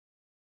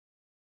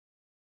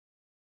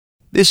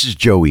This is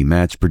Joey,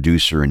 Matt's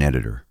producer and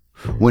editor.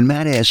 When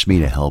Matt asked me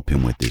to help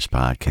him with this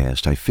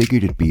podcast, I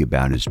figured it'd be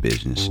about his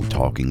business and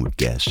talking with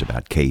guests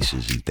about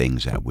cases and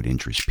things that would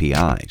interest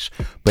PIs.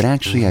 But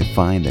actually, I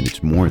find that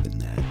it's more than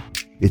that.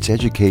 It's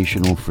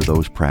educational for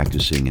those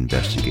practicing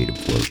investigative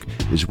work,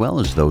 as well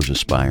as those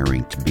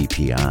aspiring to be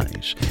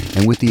PIs.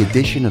 And with the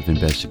addition of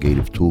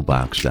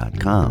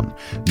InvestigativeToolbox.com,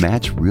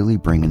 Matt's really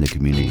bringing the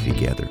community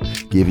together,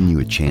 giving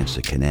you a chance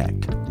to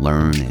connect,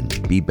 learn,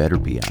 and be better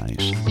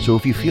PIs. So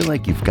if you feel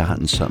like you've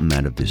gotten something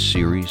out of this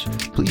series,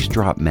 please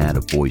drop Matt a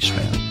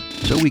voicemail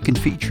so we can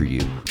feature you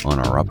on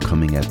our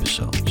upcoming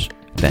episodes.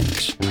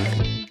 Thanks.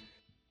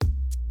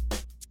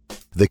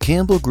 The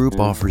Campbell Group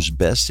offers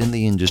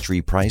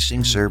best-in-the-industry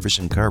pricing, service,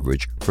 and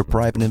coverage for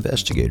private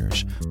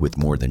investigators. With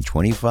more than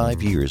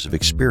 25 years of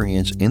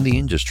experience in the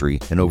industry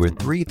and over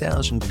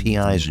 3,000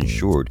 PIs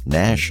insured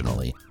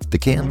nationally, the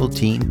Campbell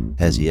team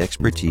has the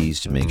expertise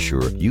to make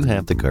sure you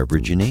have the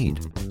coverage you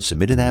need.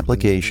 Submit an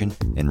application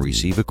and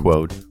receive a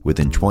quote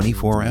within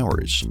 24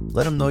 hours.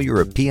 Let them know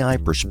you're a PI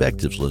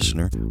Perspectives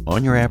listener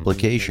on your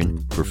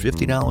application for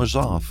 $50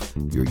 off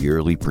your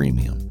yearly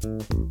premium.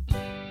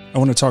 I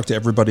want to talk to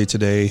everybody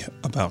today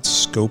about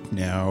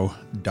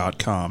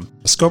Skopenow.com.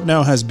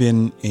 Skopenow has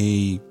been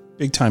a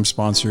big-time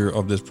sponsor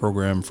of this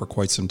program for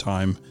quite some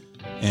time,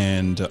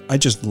 and I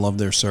just love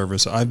their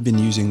service. I've been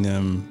using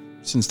them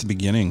since the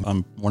beginning.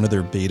 I'm one of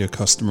their beta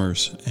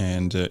customers,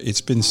 and it's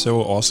been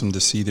so awesome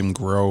to see them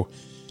grow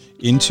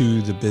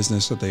into the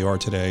business that they are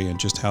today and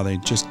just how they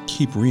just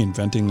keep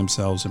reinventing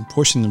themselves and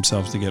pushing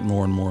themselves to get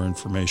more and more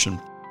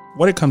information.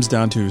 What it comes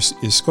down to is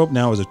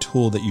Skopenow is a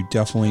tool that you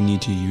definitely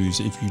need to use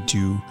if you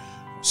do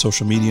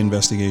social media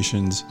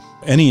investigations,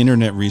 any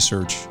internet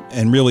research,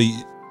 and really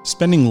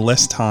spending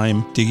less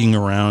time digging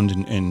around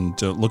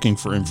and looking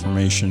for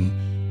information.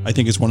 I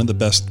think is one of the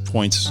best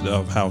points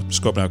of how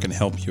Skopenow can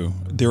help you.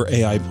 Their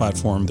AI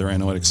platform, their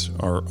analytics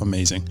are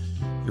amazing.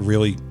 You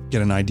really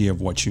get an idea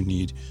of what you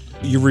need.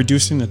 You're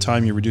reducing the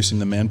time, you're reducing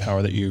the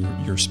manpower that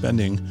you're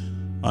spending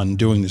on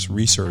doing this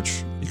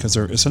research because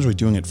they're essentially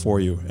doing it for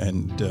you,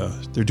 and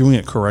they're doing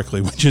it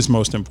correctly, which is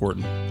most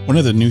important. One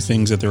of the new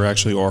things that they're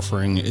actually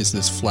offering is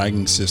this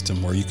flagging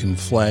system where you can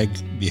flag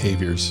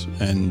behaviors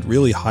and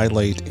really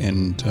highlight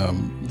and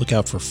look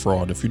out for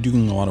fraud. If you're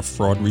doing a lot of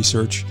fraud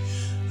research,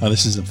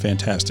 this is a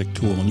fantastic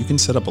tool, and you can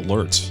set up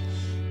alerts.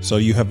 So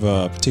you have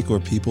particular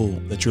people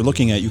that you're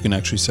looking at, you can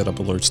actually set up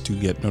alerts to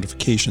get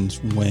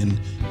notifications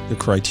when the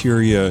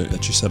criteria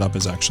that you set up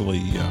is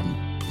actually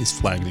is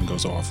flagged and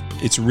goes off.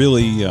 It's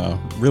really,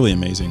 really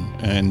amazing.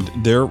 And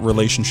their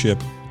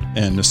relationship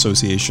and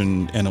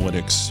association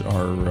analytics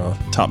are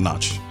top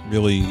notch,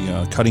 really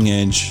cutting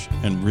edge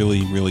and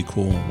really, really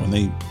cool. When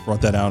they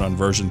brought that out on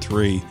version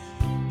 3,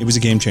 it was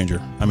a game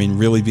changer. I mean,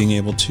 really being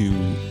able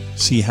to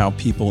see how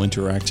people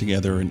interact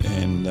together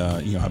and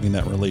having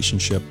that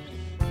relationship,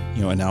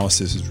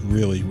 analysis is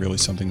really, really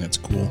something that's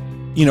cool.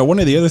 One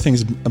of the other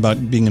things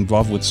about being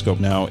involved with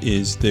Skopenow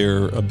is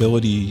their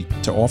ability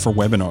to offer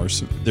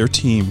webinars. Their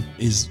team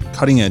is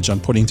cutting edge on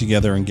putting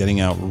together and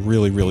getting out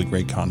really, really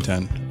great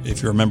content.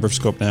 If you're a member of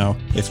Skopenow,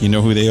 if you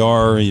know who they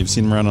are, you've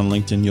seen them around on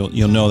LinkedIn,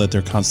 you'll know that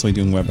they're constantly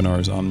doing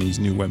webinars on these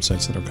new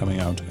websites that are coming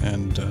out,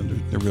 and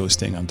they're really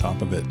staying on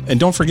top of it. And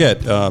don't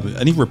forget,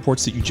 any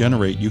reports that you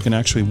generate, you can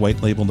actually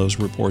white label those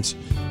reports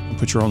and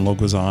put your own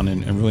logos on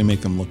and really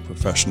make them look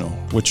professional,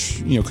 which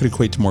could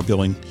equate to more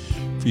billing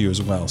for you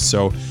as well.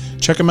 So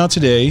check them out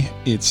today.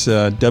 It's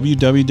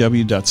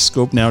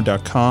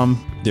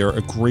www.skopenow.com. They're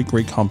a great,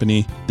 great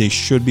company. They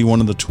should be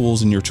one of the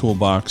tools in your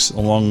toolbox,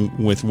 along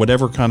with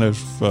whatever kind of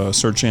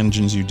search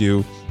engines you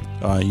do.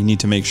 You need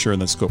to make sure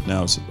that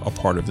Skopenow is a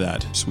part of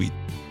that suite.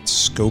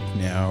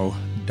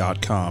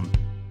 Skopenow.com.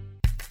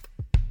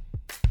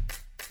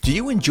 Do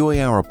you enjoy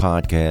our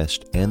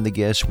podcast and the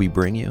guests we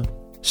bring you?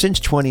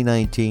 Since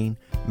 2019,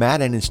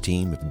 Matt and his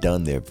team have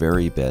done their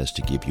very best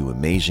to give you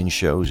amazing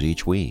shows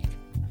each week.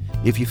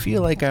 If you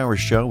feel like our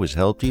show has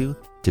helped you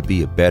to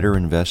be a better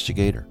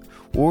investigator,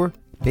 or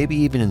maybe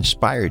even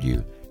inspired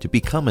you to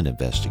become an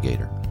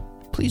investigator,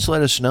 please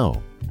let us know.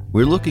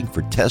 We're looking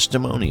for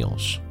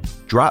testimonials.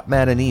 Drop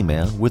Matt an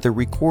email with a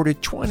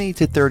recorded 20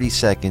 to 30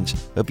 seconds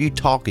of you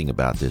talking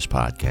about this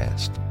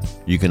podcast.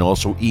 You can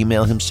also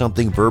email him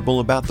something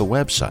verbal about the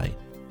website.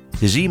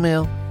 His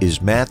email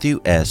is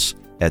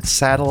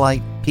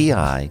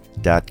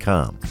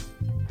matthews@satellitepi.com.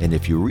 And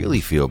if you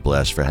really feel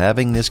blessed for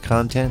having this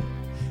content,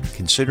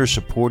 consider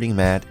supporting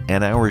Matt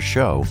and our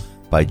show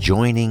by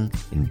joining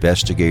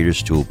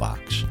Investigators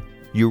Toolbox.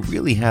 You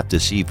really have to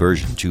see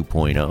version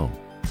 2.0,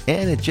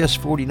 and at just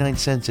 49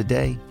 cents a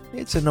day,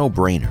 it's a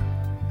no-brainer.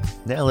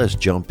 Now let's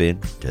jump in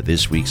to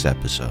this week's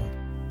episode.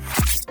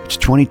 It's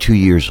 22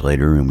 years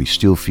later, and we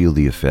still feel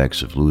the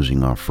effects of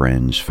losing our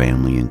friends,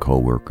 family, and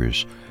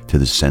co-workers to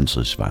the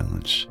senseless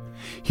violence.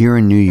 Here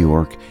in New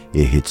York,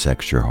 it hits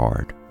extra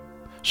hard.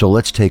 So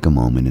let's take a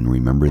moment and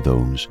remember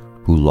those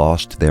who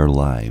lost their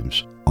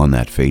lives on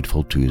that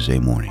fateful Tuesday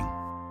morning.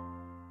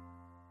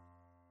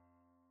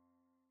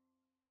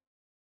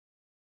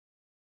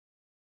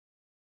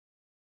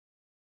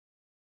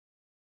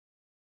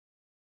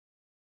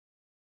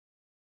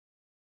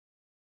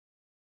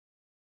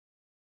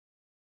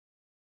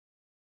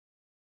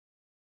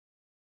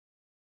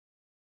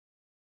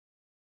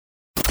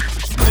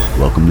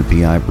 Welcome to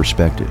PI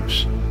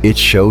Perspectives. It's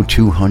show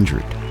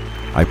 200.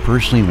 I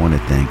personally want to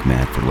thank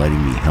Matt for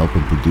letting me help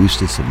him produce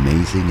this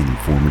amazing and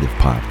informative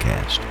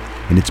podcast,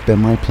 and it's been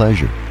my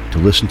pleasure to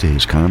listen to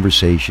his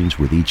conversations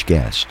with each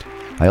guest.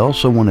 I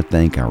also want to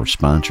thank our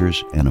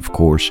sponsors and, of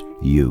course,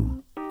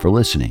 you for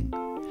listening.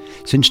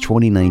 Since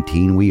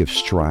 2019, we have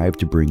strived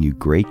to bring you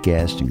great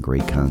guests and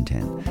great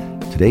content.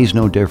 Today's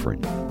no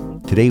different.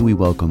 Today we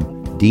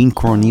welcome Dean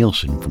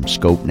Corneilson from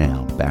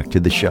Skopenow back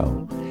to the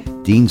show.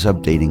 Dean's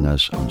updating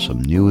us on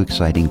some new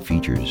exciting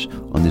features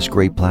on this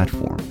great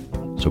platform.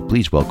 So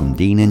please welcome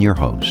Dean and your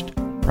host,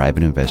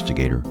 private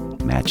investigator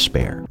Matt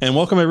Spare. And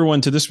welcome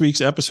everyone to this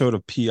week's episode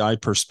of PI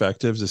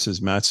Perspectives. This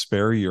is Matt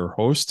Spare, your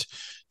host.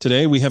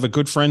 Today we have a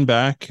good friend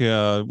back.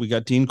 We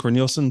got Dean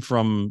Corneilson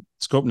from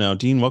Skopenow.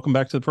 Dean, welcome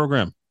back to the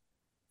program.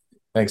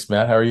 Thanks,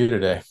 Matt. How are you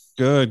today?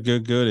 Good.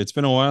 It's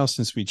been a while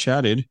since we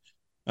chatted.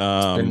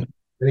 It's been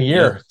a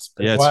year. It's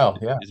been a while.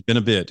 Yeah, it's been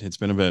a bit. It's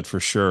been a bit for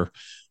sure.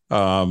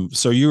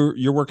 So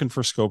you're working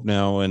for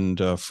Skopenow,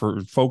 and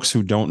for folks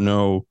who don't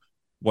know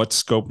what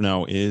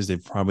Skopenow is,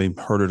 they've probably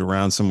heard it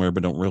around somewhere,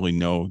 but don't really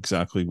know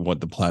exactly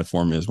what the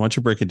platform is. Why don't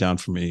you break it down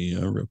for me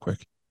real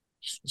quick?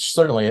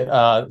 Certainly.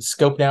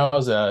 Skopenow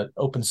is an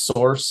open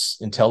source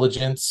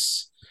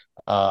intelligence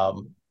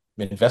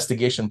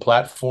investigation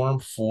platform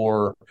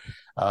for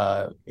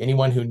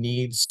anyone who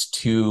needs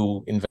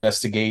to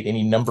investigate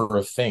any number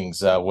of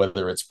things,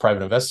 whether it's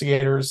private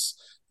investigators,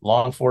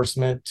 law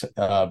enforcement,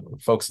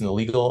 folks in the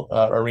legal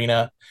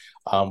arena.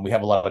 We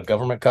have a lot of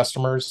government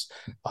customers.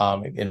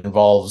 It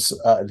involves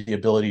the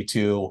ability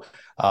to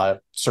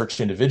search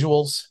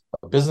individuals,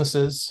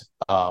 businesses,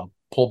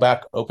 pull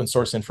back open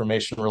source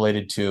information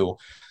related to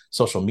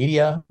social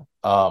media,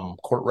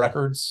 court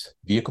records,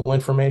 vehicle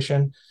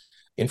information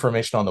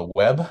on the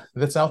web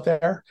that's out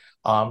there.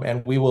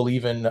 And we will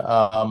even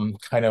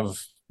kind of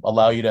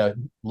allow you to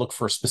look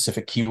for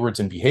specific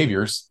keywords and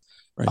behaviors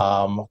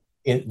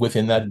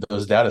within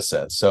those data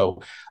sets.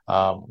 So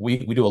we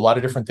do a lot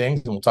of different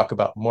things, and we'll talk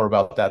more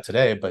about that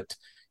today. But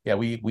yeah,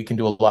 we can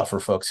do a lot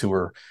for folks who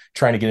are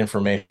trying to get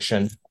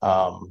information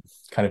kind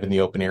of in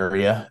the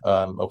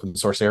open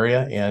source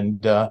area,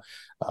 and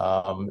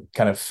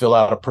kind of fill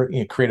out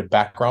create a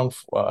background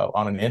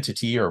on an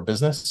entity or a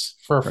business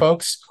for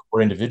folks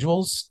or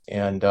individuals.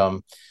 And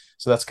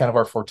so that's kind of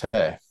our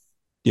forte.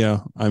 Yeah,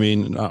 I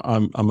mean,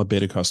 I'm a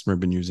beta customer. I've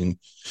been using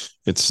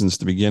it since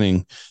the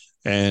beginning.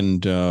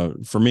 And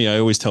for me, I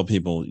always tell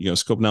people,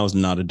 Skopenow is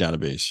not a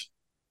database.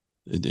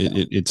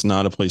 It's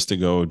not a place to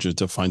go just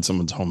to find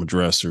someone's home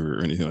address or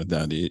anything like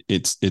that.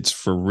 It's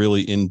for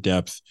really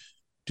in-depth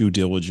due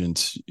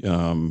diligence.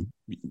 What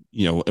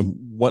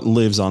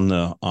lives on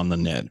the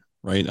net,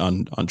 right?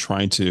 On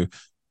trying to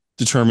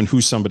determine who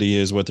somebody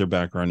is, what their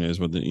background is,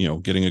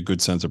 getting a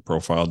good sense of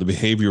profile. The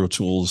behavioral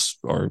tools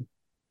are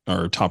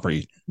top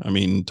rate. I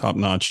mean, top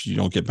notch. You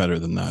don't get better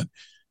than that.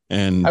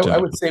 And I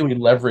would say we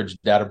leverage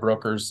data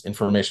brokers,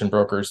 information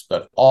brokers,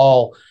 but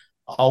all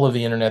of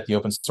the internet, the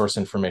open source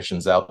information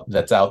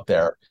that's out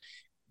there,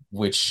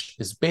 which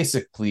is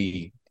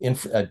basically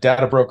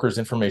data brokers,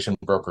 information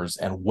brokers,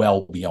 and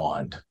well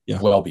beyond. Yeah,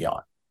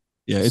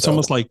 it's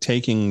almost like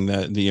taking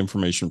the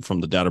information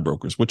from the data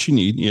brokers, which you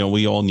need.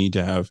 We all need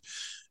to have.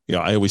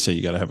 I always say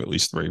you got to have at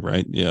least three,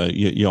 right? Yeah,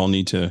 you all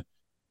need to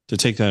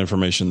take that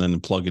information,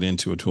 then plug it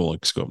into a tool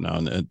like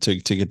Skopenow and to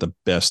get the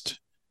best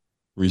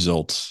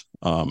results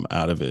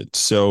out of it.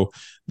 So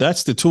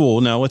that's the tool.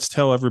 Now let's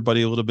tell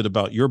everybody a little bit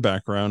about your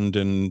background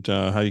and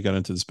how you got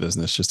into this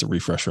business. Just a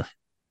refresher.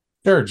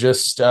 Sure.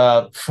 Just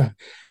kind of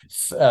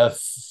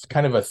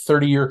a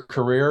 30-year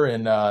career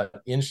in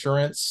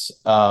insurance,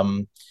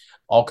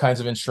 all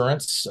kinds of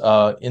insurance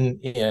in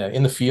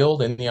the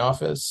field, in the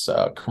office,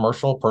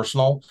 commercial,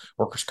 personal,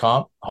 workers'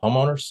 comp,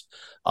 homeowners,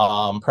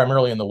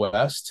 primarily in the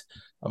West.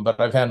 But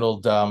I've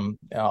handled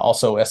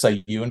also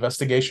SIU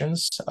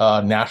investigations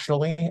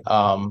nationally,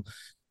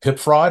 PIP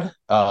fraud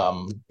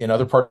in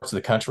other parts of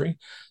the country.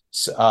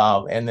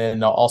 And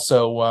then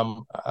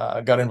also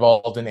got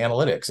involved in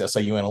analytics,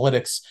 SIU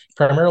analytics,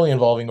 primarily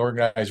involving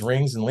organized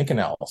rings and link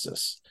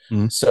analysis.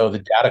 Mm-hmm. So the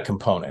data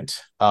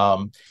component,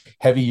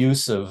 heavy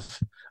use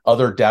of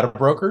other data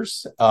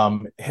brokers,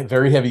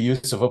 very heavy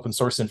use of open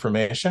source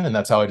information. And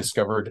that's how I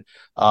discovered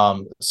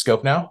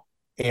Skopenow.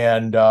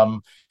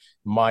 And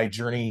my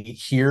journey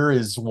here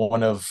is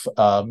one of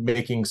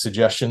making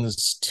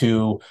suggestions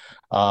to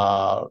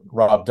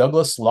Rob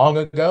Douglas long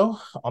ago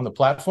on the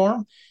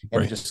platform,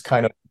 and it just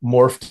kind of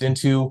morphed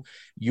into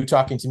you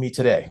talking to me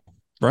today.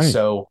 Right.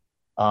 So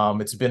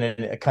it's been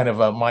a kind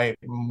of my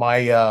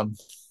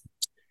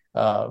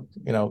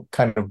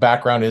kind of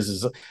background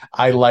is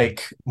I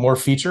like more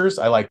features.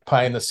 I like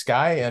pie in the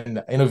sky,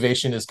 and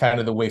innovation is kind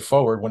of the way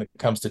forward when it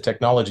comes to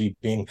technology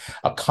being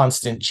a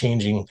constant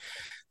changing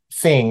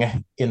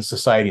thing in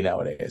society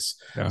nowadays.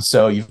 Yeah.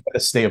 So you've got to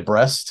stay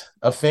abreast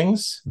of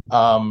things.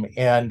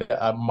 And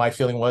my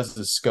feeling was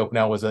the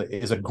Skopenow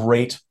is a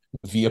great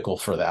vehicle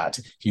for that.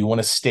 If you want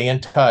to stay in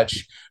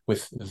touch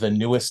with the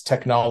newest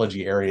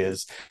technology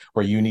areas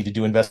where you need to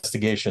do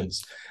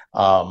investigations,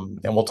 and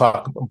we'll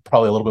talk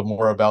probably a little bit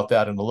more about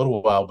that in a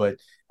little while, but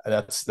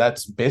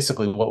that's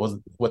basically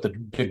what the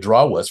big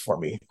draw was for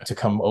me to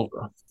come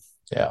over.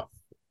 Yeah.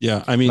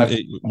 Yeah. I mean, I've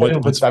been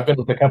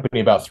with the company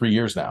about 3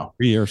 years now.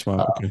 3 years.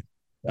 Wow. Okay.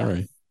 Yeah. All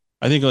right.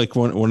 I think like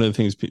one of the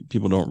things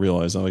people don't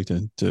realize, I like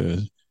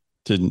to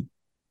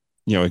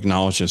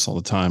acknowledge this all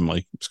the time.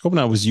 Like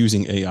Skopenow was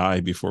using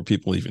AI before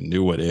people even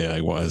knew what AI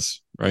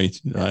was, right?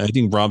 Yeah. I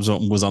think Rob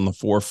was on the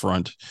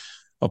forefront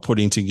of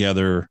putting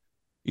together,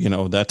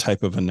 that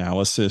type of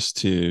analysis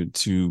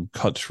to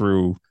cut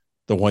through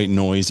the white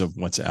noise of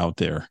what's out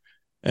there.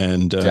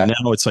 And Exactly.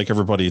 now it's like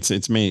everybody,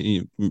 it's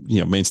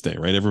mainstay,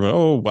 right? Everybody,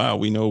 oh wow,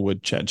 we know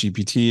what Chat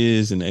GPT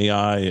is and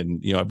AI,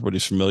 and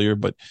everybody's familiar.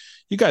 But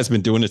you guys have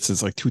been doing it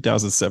since like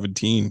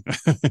 2017.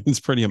 It's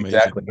pretty amazing.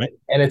 Exactly. Right?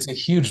 And it's a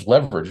huge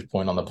leverage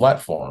point on the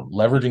platform.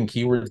 Leveraging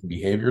keywords and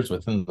behaviors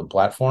within the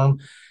platform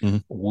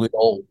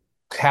will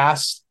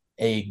cast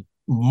a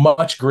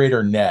much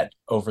greater net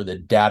over the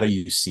data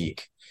you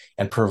seek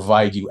and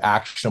provide you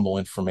actionable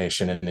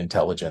information and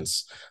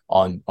intelligence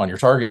on your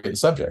target and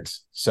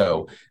subjects.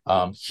 So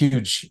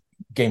huge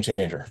game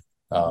changer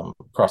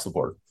across the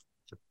board.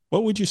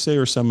 What would you say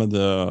are some of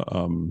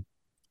the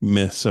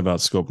myths about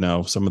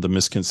Skopenow, some of the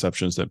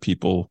misconceptions that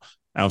people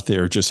out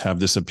there just have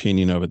this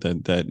opinion of it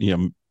that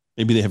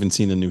maybe they haven't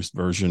seen the newest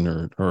version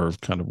or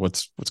kind of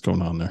what's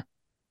going on there?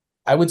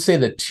 I would say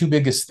the two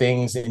biggest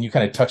things, and you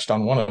kind of touched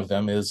on one of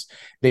them, is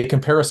they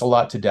compare us a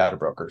lot to data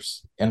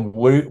brokers. And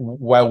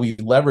while we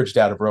leverage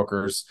data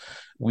brokers,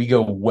 we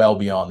go well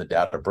beyond the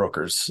data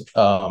brokers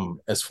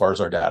as far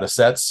as our data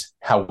sets,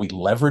 how we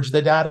leverage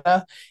the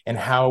data, and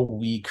how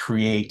we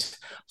create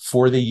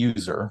for the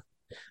user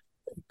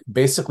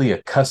basically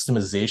a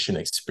customization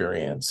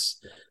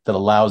experience that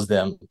allows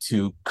them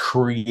to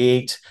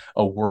create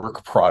a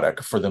work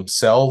product for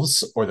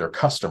themselves or their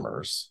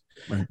customers.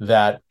 Right.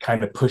 That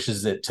kind of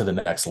pushes it to the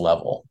next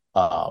level.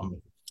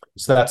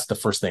 So that's the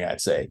first thing I'd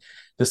say.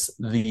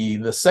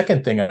 The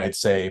second thing I'd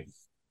say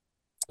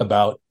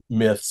about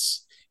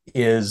myths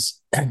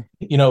is,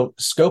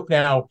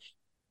 Skopenow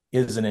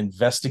is an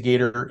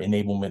investigator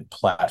enablement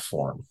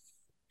platform.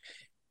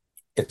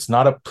 It's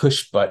not a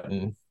push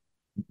button,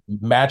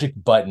 magic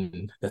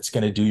button that's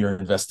going to do your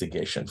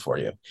investigation for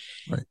you.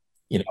 Right.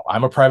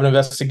 I'm a private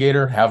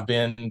investigator, have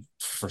been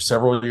for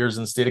several years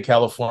in the state of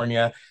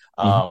California.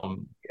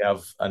 We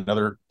have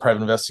another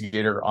private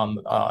investigator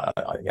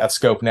at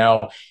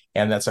Skopenow,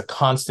 and that's a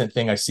constant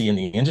thing I see in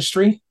the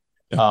industry,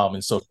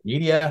 in social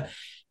media.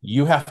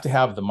 You have to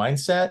have the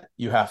mindset.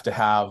 You have to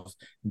have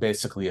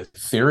basically a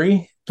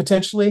theory,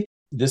 potentially.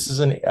 This is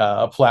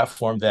a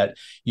platform that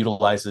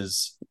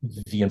utilizes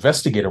the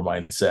investigator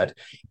mindset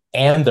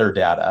and their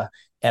data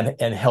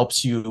and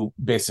helps you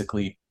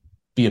basically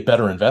be a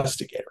better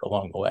investigator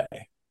along the way.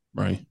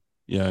 Right.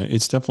 Yeah,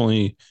 it's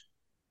definitely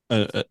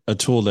a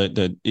tool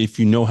that if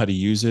you know how to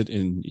use it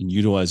and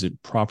utilize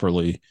it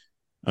properly,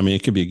 I mean,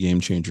 it could be a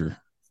game changer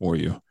for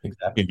you.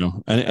 Exactly.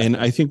 And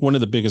I think one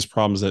of the biggest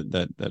problems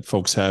that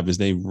folks have is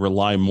they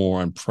rely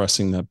more on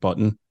pressing that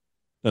button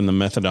than the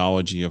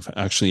methodology of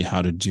actually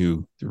how to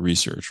do the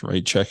research,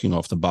 right? Checking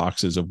off the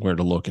boxes of where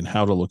to look and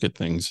how to look at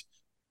things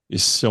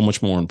is so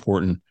much more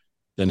important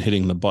than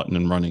hitting the button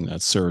and running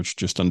that search.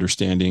 Just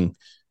understanding,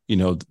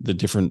 the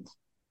different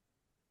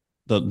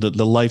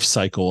the life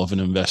cycle of an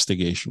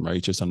investigation,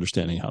 right? Just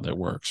understanding how that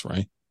works,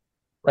 right?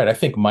 Right. I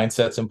think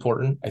mindset's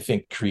important. I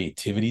think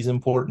creativity is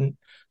important.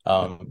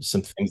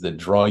 Some things that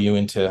draw you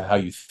into how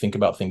you think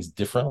about things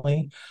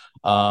differently.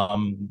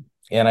 And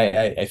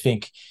I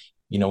think,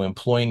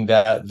 employing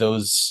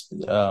those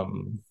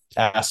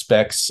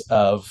aspects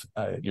of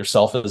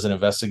yourself as an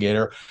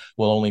investigator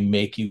will only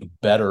make you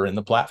better in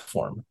the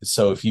platform.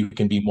 So if you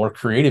can be more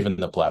creative in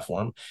the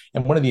platform,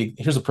 and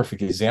here's a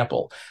perfect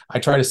example. I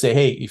try to say,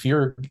 hey, if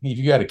you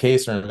got a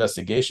case or an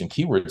investigation,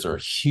 keywords are a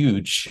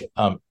huge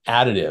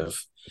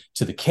additive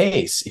to the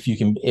case.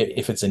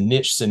 If it's a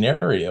niche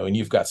scenario and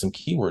you've got some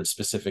keywords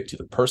specific to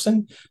the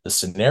person, the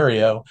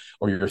scenario,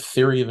 or your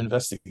theory of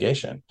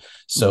investigation,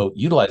 so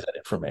utilize that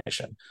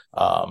information.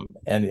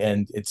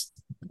 And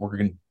we're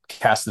going to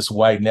cast this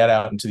wide net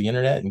out into the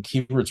internet, and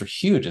keywords are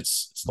huge.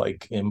 It's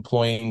like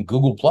employing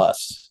Google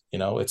Plus.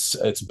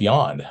 It's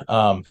beyond.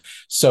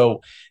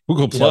 So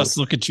Google Plus,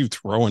 look at you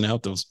throwing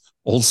out those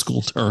old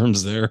school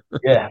terms there.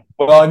 Yeah.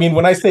 Well, I mean,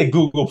 when I say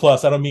Google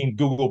Plus, I don't mean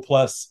Google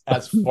Plus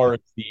as far as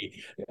the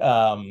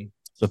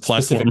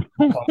platform.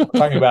 I'm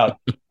talking about,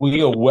 we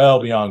go well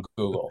beyond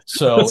Google.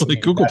 So it's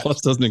like Google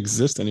Plus doesn't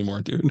exist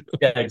anymore, dude.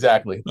 Yeah,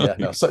 exactly. Yeah,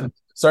 no. So,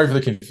 sorry for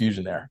the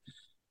confusion there.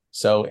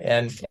 So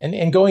and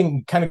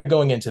going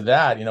into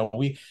that,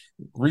 we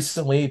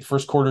recently,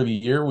 first quarter of the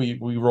year, we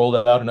rolled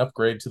out an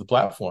upgrade to the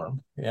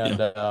platform, and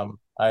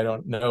I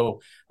don't know,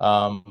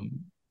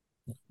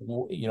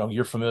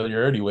 your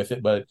familiarity with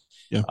it, but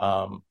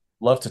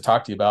love to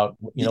talk to you about,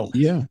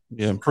 Yeah.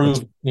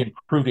 improved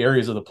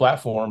areas of the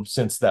platform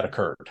since that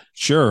occurred.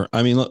 Sure.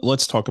 I mean,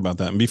 let's talk about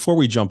that. And before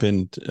we jump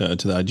into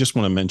to that, I just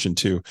want to mention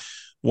too,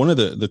 one of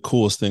the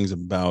coolest things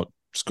about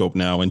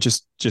Skopenow and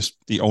just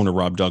the owner,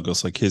 Rob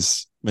Douglas, like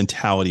his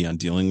mentality on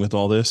dealing with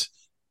all this,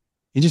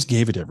 he just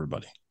gave it to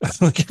everybody.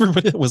 Like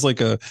everybody that was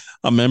like a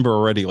member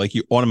already, like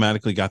you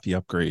automatically got the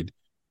upgrade,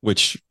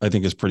 which I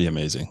think is pretty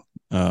amazing.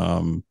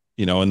 And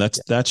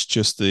that's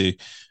just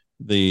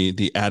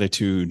the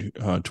attitude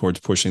towards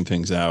pushing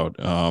things out,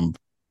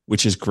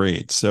 which is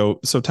great. So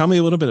tell me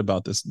a little bit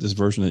about this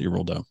version that you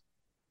rolled out.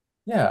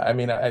 Yeah, I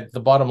mean, the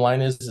bottom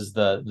line is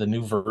the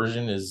new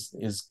version is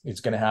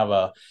going to have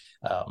a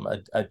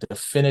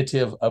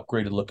definitive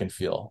upgraded look and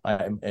feel.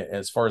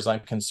 As far as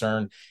I'm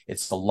concerned,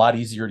 it's a lot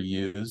easier to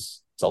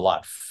use. It's a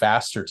lot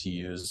faster to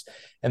use,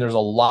 and there's a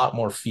lot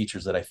more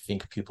features that I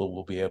think people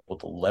will be able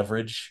to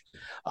leverage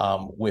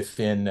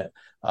within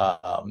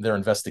their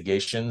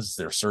investigations,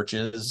 their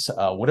searches,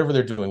 whatever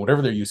they're doing,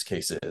 whatever their use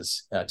case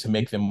is, to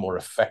make them more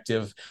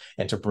effective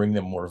and to bring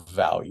them more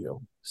value.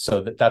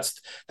 So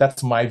that's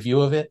my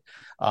view of it.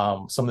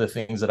 Some of the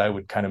things that I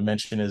would kind of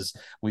mention is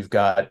we've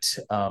got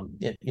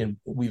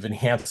we've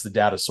enhanced the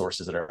data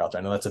sources that are out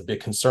there. I know that's a big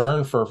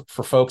concern for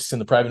folks in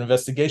the private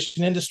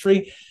investigation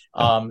industry.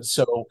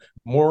 So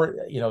more,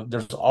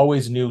 there's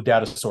always new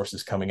data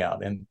sources coming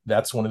out, and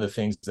that's one of the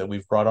things that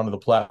we've brought onto the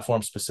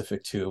platform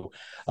specific to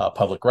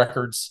public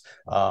records,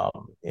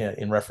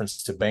 in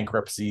reference to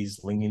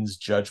bankruptcies, liens,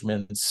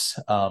 judgments,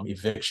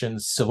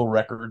 evictions, civil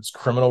records,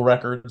 criminal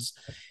records.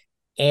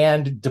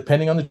 And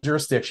depending on the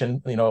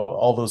jurisdiction,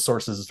 all those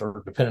sources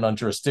are dependent on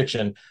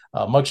jurisdiction,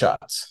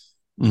 mugshots.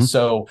 Mm-hmm.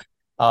 So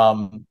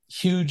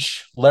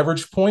huge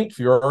leverage point if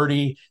you're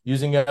already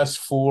using us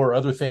for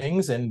other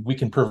things, and we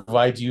can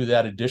provide you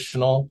that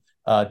additional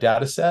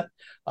data set,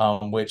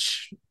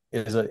 which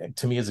is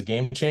to me is a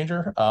game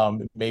changer.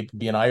 It may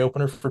be an eye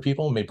opener for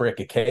people, may break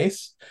a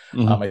case.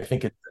 Mm-hmm. I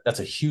think that's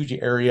a huge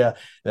area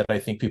that I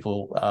think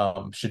people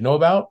should know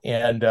about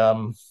and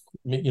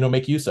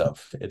make use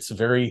of. It's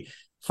very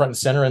front and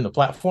center in the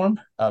platform,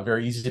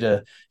 very easy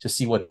to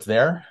see what's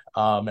there,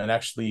 and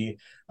actually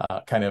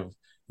kind of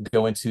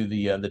go into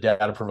the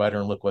data provider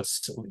and look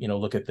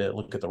look at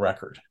the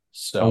record.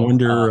 So I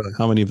wonder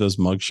how many of those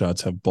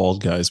mugshots have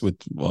bald guys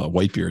with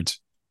white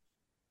beards.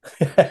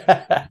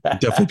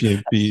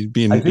 Definitely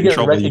being I do get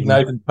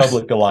recognized in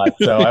public a lot,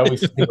 so I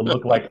always think to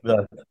look like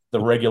the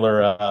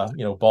regular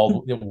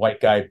bald white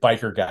guy,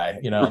 biker guy,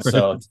 right.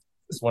 So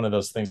it's one of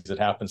those things that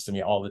happens to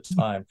me all the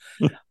time.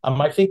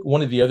 I think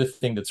one of the other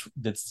thing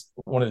that's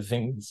one of the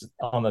things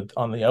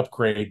on the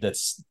upgrade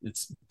that's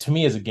to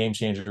me is a game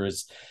changer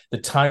is the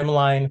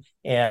timeline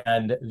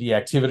and the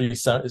activity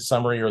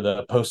summary or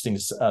the posting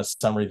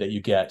summary that you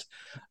get.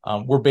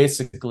 We're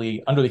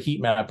basically under the heat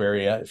map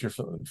area.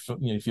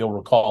 If you'll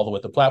recall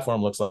what the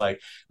platform looks like,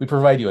 we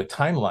provide you a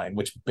timeline,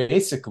 which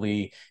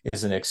basically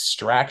is an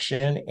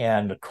extraction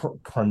and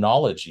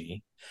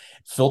chronology,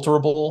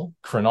 filterable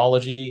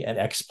chronology and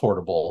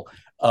exportable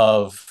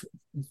of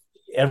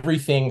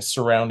everything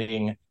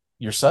surrounding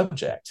your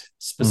subject,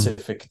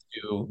 specific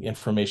to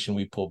information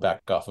we pull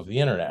back off of the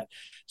internet,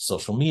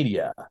 social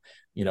media,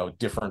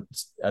 different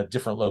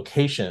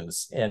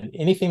locations, and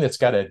anything that's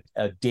got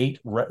a date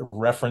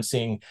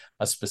referencing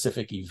a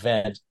specific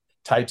event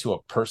tied to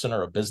a person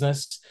or a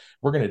business.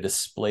 We're going to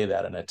display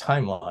that in a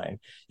timeline.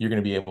 You're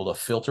going to be able to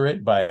filter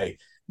it by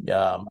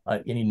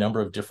any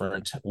number of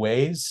different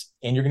ways,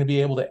 and you're going to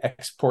be able to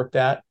export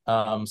that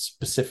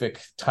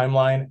specific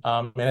timeline,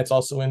 and it's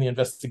also in the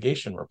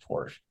investigation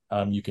report.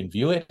 You can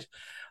view it.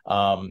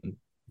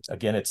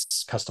 Again,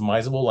 it's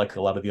customizable like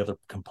a lot of the other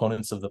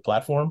components of the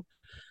platform.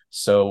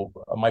 So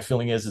my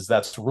feeling is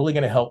that's really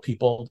going to help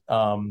people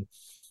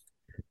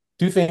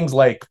do things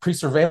like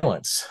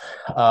pre-surveillance,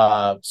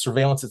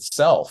 surveillance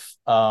itself,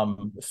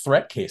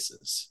 threat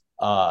cases.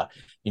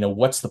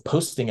 What's the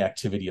posting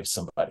activity of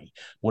somebody?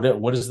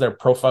 What does their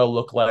profile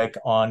look like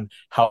on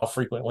how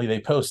frequently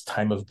they post,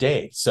 time of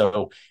day?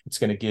 So it's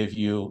going to give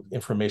you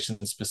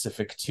information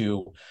specific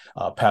to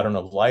pattern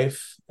of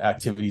life,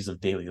 activities of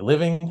daily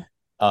living.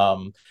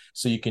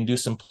 So you can do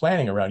some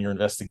planning around your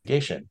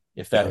investigation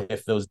if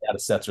those data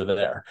sets are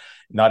there.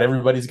 Not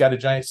everybody's got a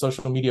giant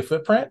social media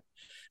footprint.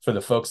 For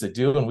the folks that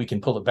do, and we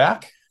can pull it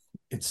back,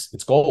 it's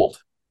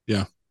gold.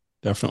 Yeah,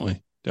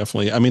 definitely.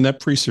 I mean, that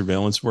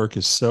pre-surveillance work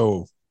is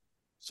so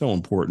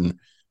important.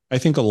 I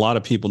think a lot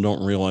of people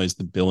don't realize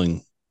the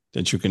billing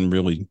that you can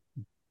really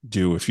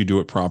do if you do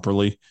it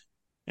properly,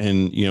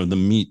 and the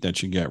meat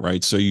that you get,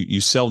 right? So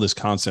you sell this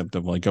concept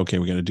of like, okay,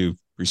 we got to do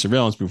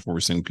pre-surveillance before we're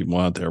sending people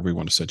out there. We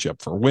want to set you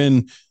up for a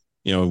win.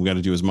 We got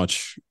to do as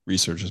much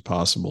research as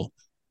possible.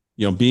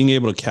 Being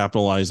able to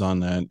capitalize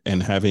on that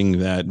and having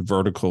that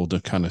vertical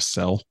to kind of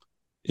sell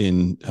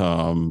in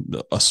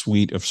a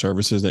suite of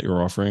services that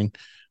you're offering,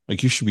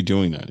 like you should be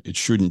doing that. It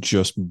shouldn't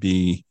just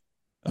be,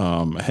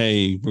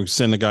 hey, we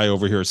send the guy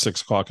over here at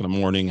 6 o'clock in the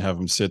morning, have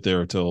him sit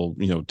there till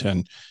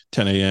 10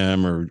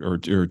 a.m. or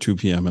 2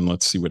 p.m. and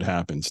let's see what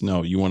happens.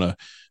 No, you want to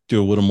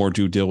do a little more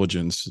due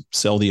diligence,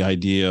 sell the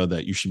idea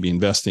that you should be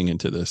investing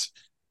into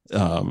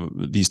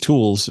these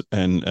tools,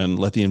 and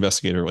let the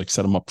investigator like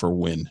set them up for a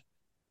win,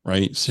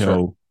 right?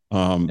 So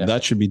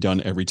that should be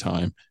done every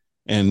time.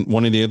 And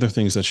one of the other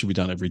things that should be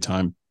done every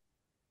time,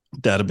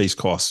 database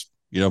costs,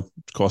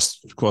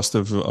 cost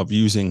of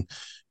using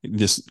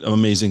this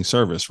amazing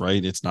service,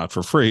 right? It's not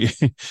for free,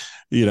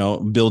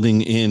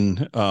 building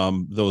in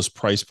those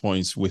price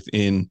points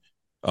within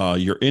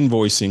your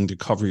invoicing to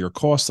cover your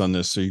costs on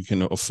this, so you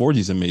can afford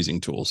these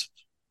amazing tools,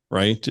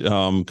 right?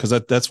 Because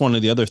that's one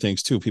of the other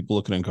things too. People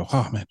look at it and go,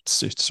 "Oh man,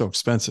 it's so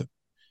expensive.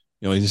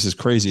 This is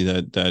crazy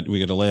that we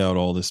got to lay out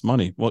all this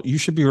money." Well, you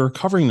should be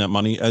recovering that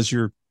money as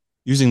you're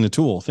using the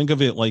tool. Think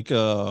of it like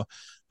a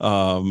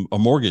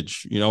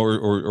mortgage,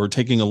 or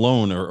taking a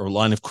loan or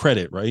line of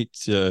credit, right?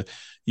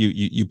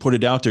 You put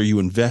it out there, you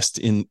invest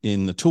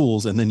in the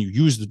tools, and then you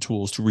use the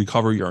tools to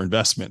recover your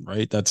investment,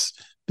 right? That's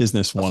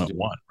business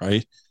 101,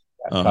 right?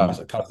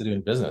 Cost of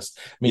doing business.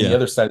 I mean, the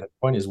other side of the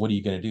coin is, what are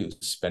you going to do?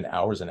 Spend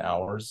hours and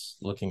hours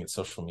looking at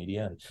social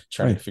media and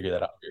trying to figure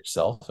that out for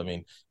yourself? I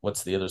mean,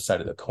 what's the other side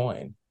of the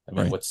coin? I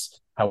mean,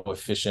 how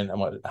efficient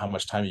and how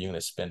much time are you going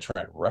to spend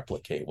trying to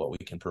replicate what we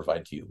can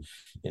provide to you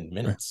in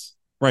minutes?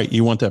 Right.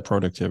 You want that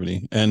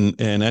productivity.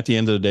 And at the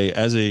end of the day,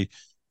 as a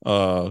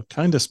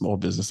kind of small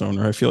business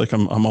owner, I feel like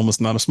I'm almost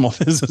not a small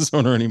business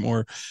owner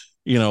anymore.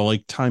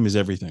 Like time is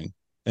everything.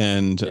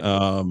 And,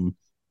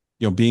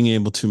 being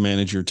able to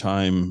manage your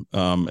time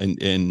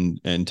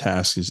and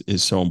tasks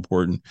is so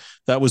important.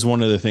 That was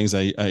one of the things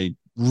I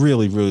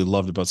really, really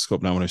loved about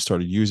Skopenow when I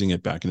started using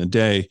it back in the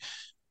day,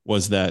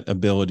 was that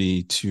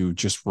ability to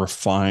just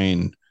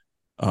refine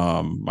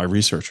my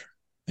research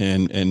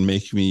and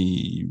make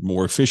me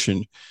more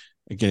efficient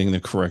at getting the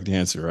correct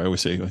answer. I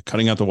always say, like,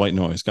 cutting out the white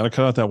noise. Got to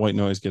cut out that white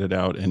noise, get it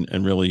out,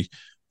 and really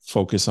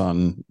focus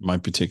on my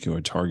particular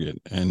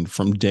target. And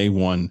from day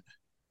one,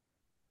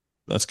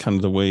 that's kind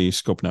of the way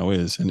Skopenow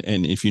is. And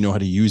if you know how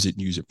to use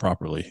it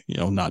properly,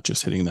 not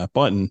just hitting that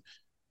button,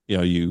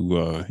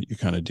 you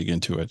kind of dig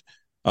into it.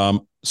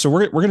 So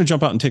we're going to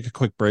jump out and take a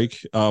quick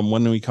break.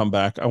 When we come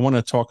back, I want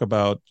to talk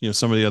about,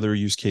 some of the other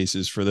use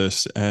cases for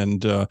this,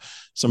 and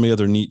some of the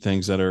other neat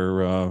things that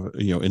are,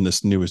 in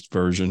this newest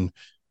version.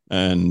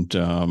 And,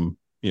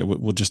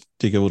 we'll just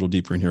dig a little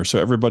deeper in here. So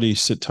everybody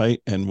sit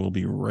tight, and we'll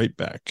be right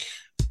back.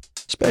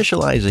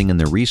 Specializing in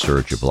the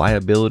research of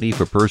liability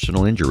for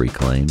personal injury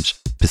claims,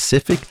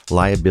 Pacific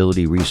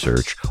Liability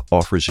Research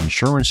offers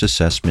insurance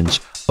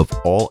assessments of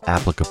all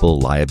applicable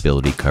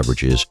liability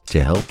coverages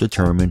to help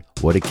determine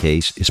what a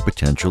case is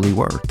potentially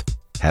worth.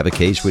 Have a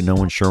case with no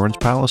insurance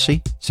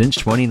policy? Since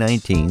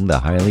 2019, the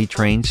highly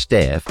trained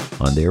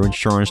staff on their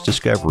insurance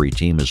discovery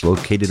team has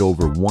located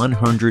over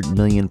 100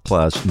 million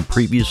plus in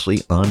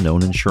previously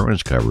unknown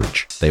insurance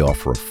coverage. They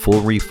offer a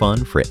full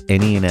refund for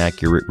any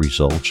inaccurate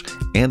results,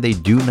 and they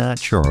do not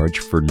charge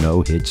for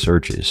no-hit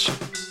searches.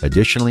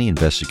 Additionally,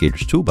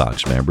 Investigators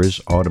Toolbox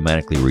members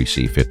automatically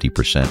receive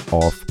 50%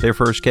 off their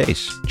first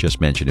case. Just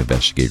mention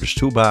Investigators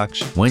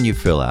Toolbox when you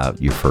fill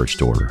out your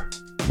first order.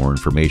 More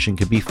information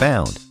can be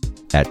found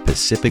at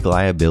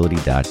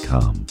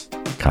pacificliability.com.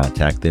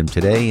 Contact them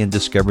today and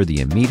discover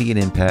the immediate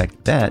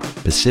impact that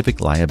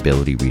Pacific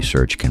Liability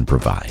Research can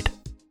provide.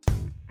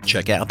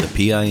 Check out the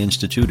PI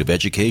Institute of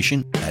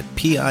Education at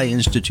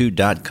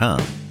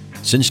piinstitute.com.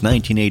 Since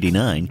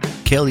 1989,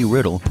 Kelly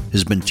Riddle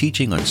has been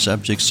teaching on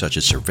subjects such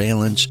as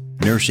surveillance,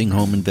 nursing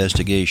home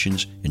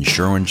investigations,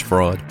 insurance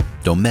fraud,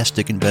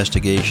 domestic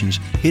investigations,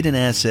 hidden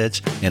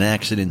assets, and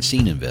accident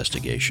scene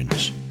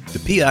investigations.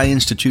 The PI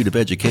Institute of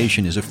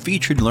Education is a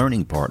featured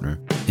learning partner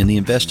in the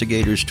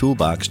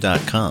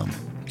investigatorstoolbox.com.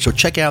 So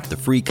check out the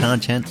free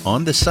content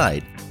on the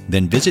site,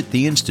 then visit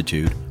the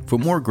Institute for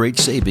more great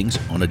savings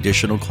on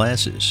additional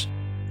classes.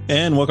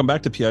 And welcome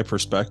back to PI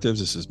Perspectives.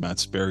 This is Matt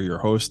Sperry, your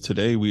host.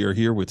 Today we are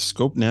here with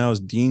Skopenow's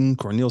Dean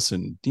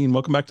Corneilson. Dean,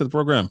 welcome back to the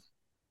program.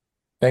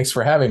 Thanks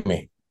for having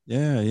me.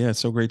 Yeah, it's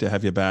so great to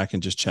have you back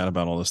and just chat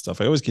about all this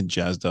stuff. I always get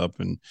jazzed up,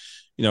 and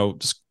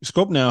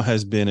Skopenow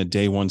has been a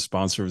day one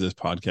sponsor of this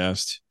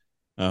podcast.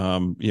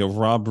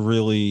 Rob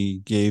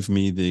really gave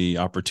me the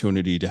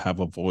opportunity to have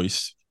a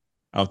voice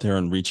out there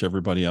and reach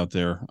everybody out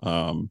there.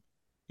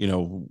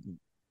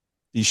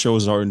 These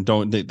shows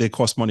they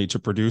cost money to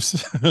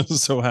produce.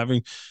 So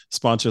having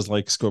sponsors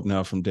like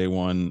Skopenow from day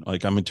one,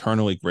 like, I'm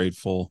eternally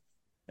grateful.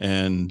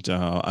 And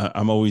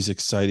I'm always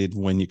excited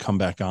when you come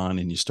back on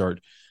and you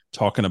start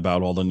talking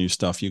about all the new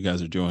stuff you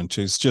guys are doing.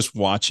 It's just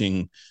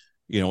watching,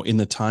 in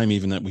the time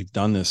even that we've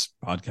done this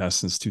podcast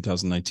since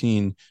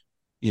 2019,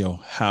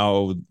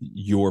 how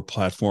your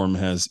platform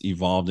has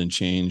evolved and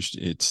changed.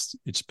 It's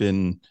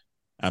been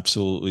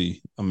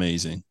absolutely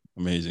amazing.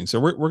 So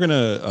we're going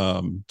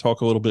to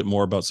talk a little bit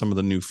more about some of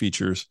the new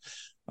features.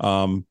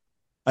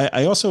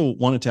 I also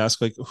wanted to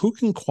ask, like, who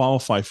can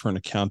qualify for an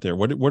account there?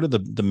 What are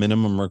the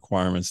minimum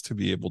requirements to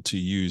be able to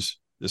use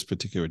this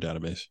particular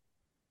database?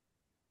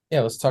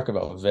 Yeah, let's talk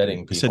about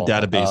vetting people. I said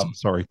database,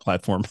 sorry,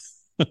 platform.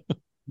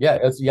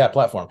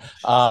 Platform.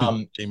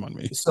 Shame on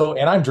me. So,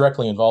 and I'm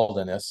directly involved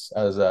in this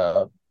as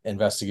a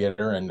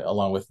investigator and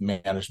along with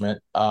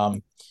management.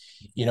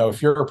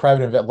 If you're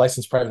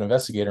licensed private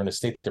investigator in a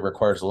state that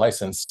requires a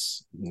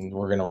license,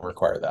 we're going to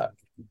require that.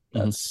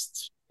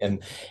 That's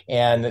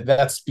and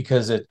that's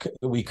because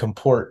we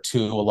comport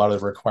to a lot of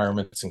the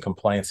requirements and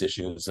compliance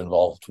issues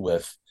involved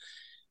with,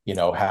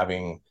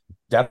 having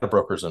data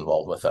brokers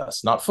involved with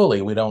us. Not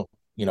fully. We don't,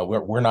 we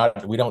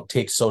don't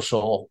take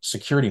social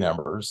security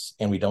numbers,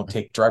 and we don't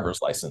take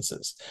driver's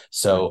licenses.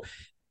 So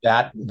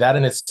that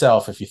in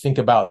itself, if you think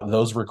about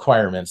those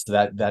requirements,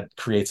 that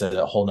creates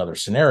a whole nother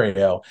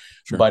scenario.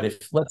 Sure. But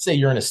if, let's say,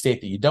 you're in a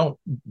state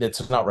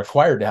that's not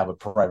required to have a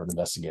private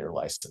investigator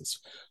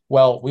license,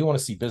 well, we want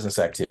to see business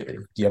activity.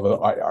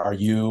 Are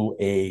you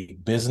a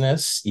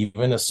business,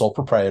 even a sole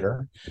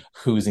proprietor,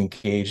 who's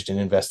engaged in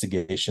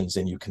investigations,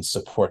 and you can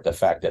support the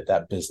fact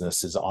that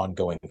business is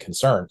ongoing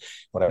concern?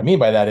 What I mean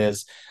by that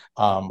is,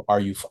 do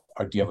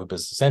you have a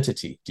business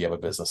entity? Do you have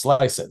a business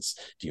license?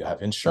 Do you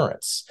have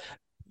insurance?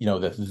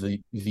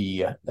 The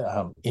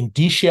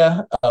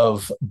indicia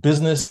of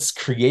business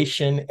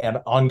creation and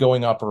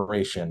ongoing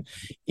operation,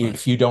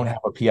 if you don't have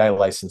a PI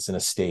license in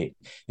a state,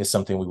 is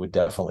something we would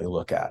definitely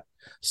look at.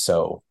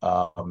 So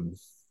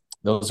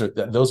those are,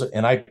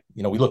 and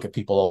we look at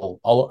people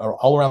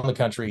all around the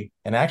country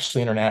and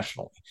actually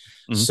internationally.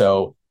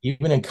 So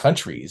even in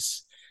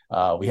countries,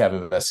 we have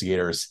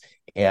investigators.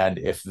 And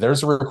if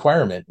there's a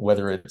requirement,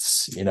 whether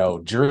it's,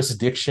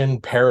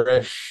 jurisdiction,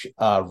 parish,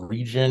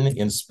 region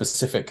in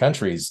specific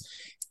countries,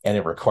 and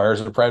it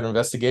requires a private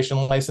investigation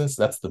license,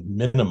 that's the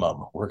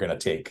minimum we're going to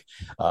take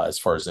as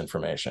far as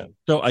information.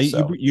 So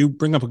you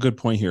bring up a good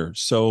point here.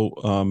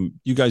 So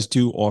you guys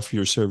do offer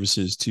your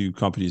services to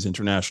companies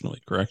internationally,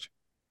 correct?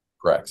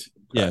 Correct.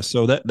 Yeah.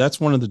 So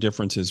that's one of the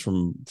differences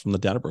from the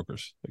data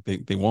brokers.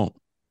 Like they won't.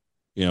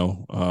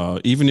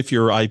 Even if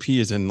your IP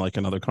is in like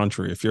another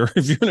country, if you're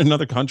in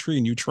another country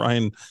and you try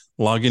and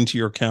log into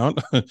your account,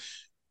 they're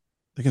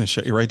going to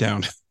shut you right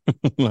down.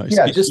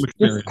 Yeah, just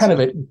kind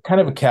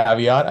of a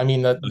caveat. I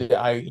mean,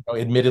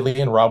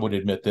 admittedly, and Rob would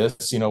admit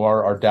this,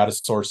 our data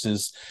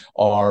sources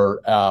are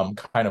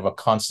kind of a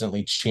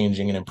constantly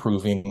changing and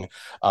improving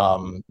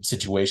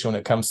situation when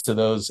it comes to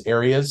those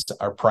areas.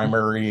 Our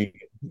primary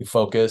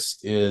focus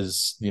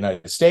is the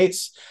United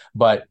States,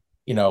 but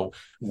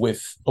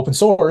with open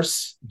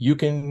source, you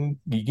can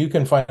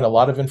find a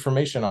lot of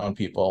information on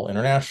people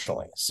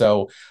internationally.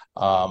 So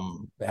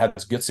it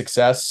has good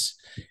success.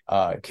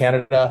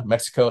 Canada,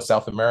 Mexico,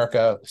 South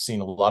America, I've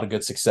seen a lot of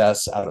good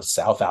success out of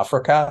South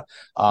Africa,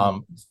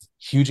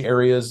 huge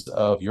areas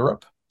of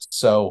Europe.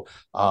 So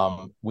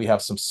we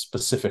have some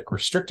specific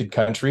restricted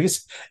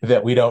countries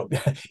that we don't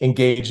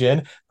engage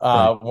in.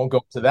 Won't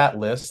go to that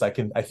list. I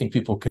think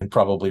people can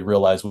probably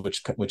realize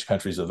which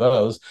countries are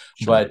those.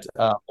 Sure. But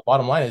the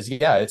bottom line is,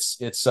 it's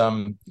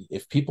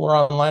if people are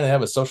online and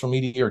have a social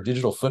media or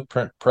digital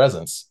footprint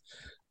presence,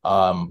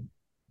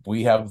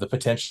 we have the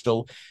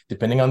potential,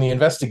 depending on the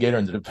investigator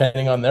and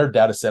depending on their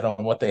data set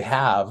on what they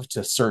have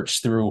to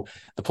search through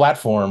the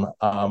platform,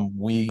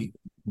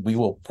 we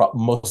will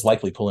most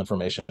likely pull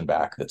information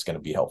back that's going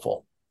to be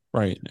helpful.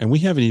 Right. And we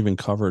haven't even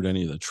covered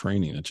any of the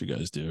training that you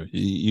guys do.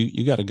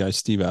 You got a guy,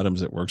 Steve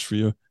Adams, that works for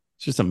you.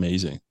 It's just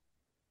amazing.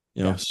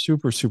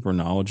 Super, super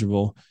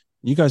knowledgeable.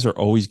 You guys are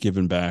always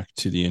giving back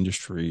to the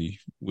industry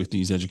with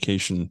these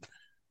education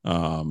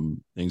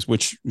things,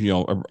 which,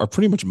 are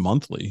pretty much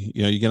monthly.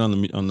 You get on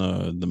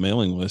the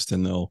mailing list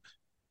and they'll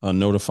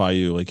notify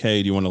you like,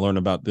 hey, do you want to learn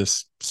about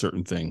this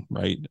certain thing?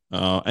 Right.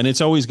 And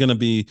it's always going to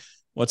be,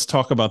 let's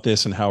talk about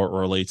this and how it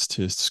relates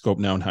to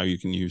Skopenow and how you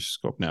can use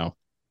Skopenow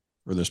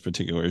for this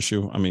particular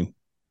issue. I mean,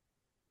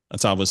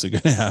 that's obviously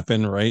going to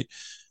happen, right?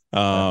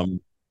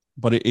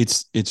 But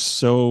it's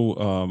so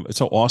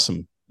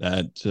awesome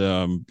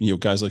that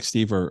guys like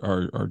Steve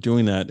are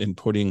doing that and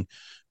putting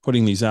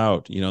these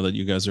out. That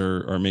you guys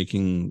are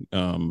making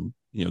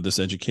this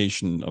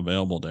education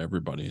available to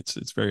everybody.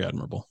 It's very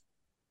admirable.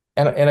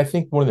 And I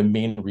think one of the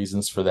main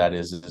reasons for that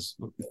is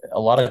a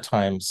lot of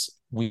times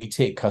we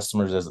take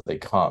customers as they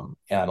come,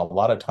 and a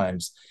lot of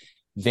times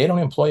they don't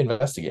employ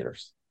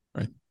investigators.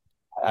 Right.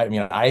 I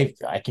mean, I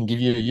can give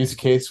you a use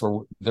case where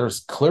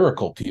there's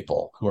clerical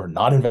people who are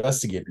not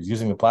investigators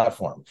using the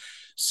platform.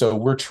 So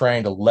we're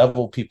trying to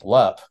level people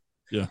up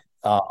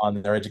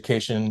on their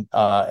education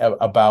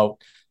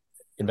about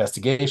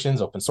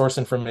investigations, open source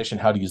information,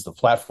 how to use the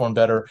platform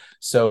better.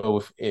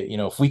 So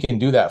if we can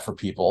do that for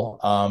people,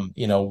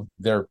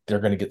 they're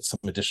going to get some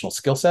additional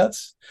skill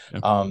sets. They're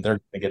going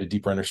to get a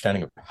deeper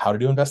understanding of how to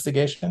do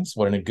investigations,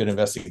 what a good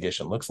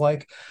investigation looks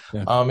like.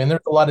 And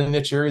there's a lot of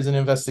niche areas in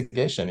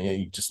investigation.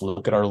 You just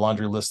look at our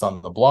laundry list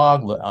on the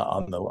blog,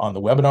 on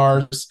the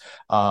webinars.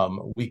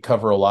 We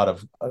cover a lot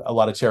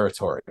of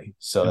territory.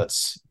 So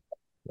that's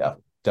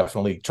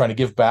definitely trying to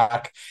give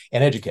back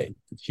and educate.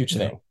 Huge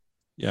thing.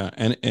 Yeah.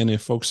 And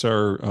if folks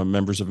are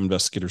members of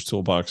Investigators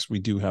Toolbox, we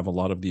do have a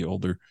lot of the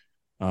older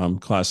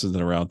classes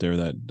that are out there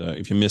that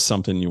if you miss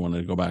something, you want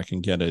to go back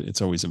and get it,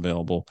 it's always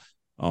available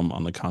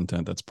on the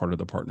content. That's part of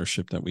the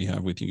partnership that we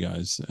have with you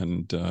guys.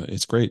 And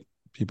it's great.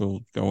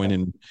 People go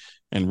in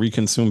and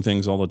reconsume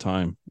things all the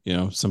time.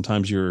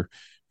 Sometimes you're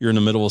you're in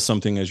the middle of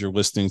something as you're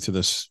listening to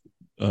this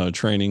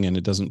training and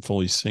it doesn't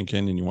fully sink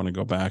in and you want to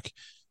go back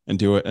and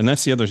do it. And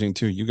that's the other thing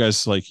too. You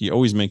guys, like, you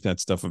always make that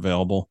stuff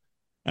available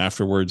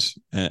afterwards,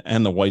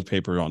 and the white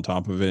paper on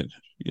top of it,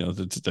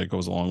 that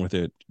goes along with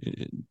it.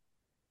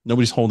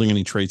 Nobody's holding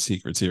any trade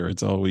secrets here.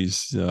 It's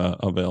always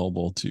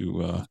available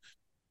to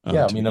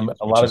I mean,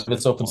 a lot of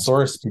it's open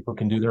source. People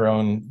can do their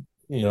own,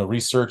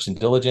 research and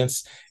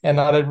diligence, and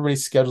not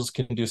everybody's schedule is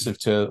conducive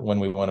to when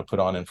we want to put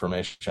on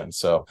information.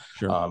 So,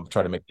 sure.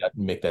 Try to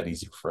make that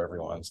easier for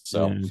everyone.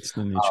 So, yeah, it's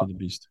the nature of the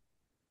beast.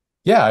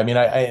 Yeah, I mean,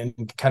 I am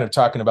kind of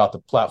talking about the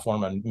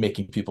platform and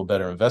making people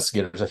better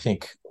investigators. I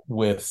think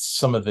with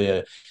some of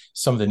the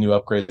new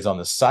upgrades on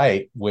the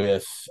site,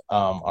 with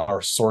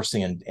our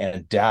sourcing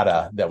and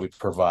data that we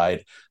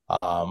provide,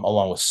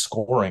 along with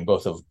scoring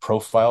both of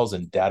profiles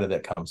and data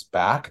that comes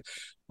back,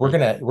 we're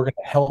gonna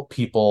help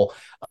people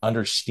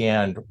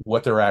understand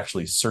what they're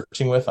actually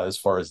searching with as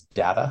far as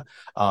data,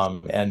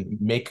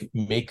 and make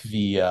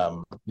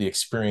the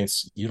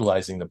experience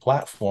utilizing the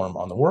platform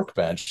on the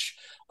workbench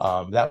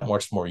that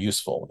much more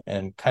useful.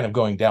 And kind of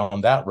going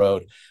down that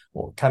road,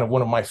 kind of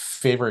one of my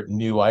favorite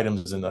new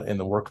items in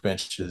the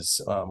workbench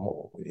is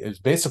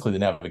basically the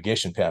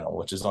navigation panel,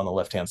 which is on the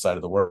left hand side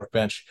of the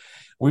workbench.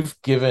 We've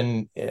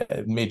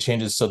made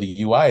changes so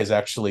the UI is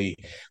actually,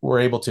 we're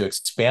able to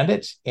expand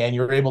it, and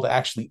you're able to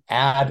actually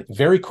add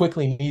very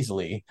quickly and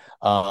easily,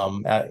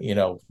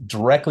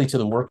 directly to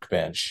the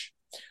workbench,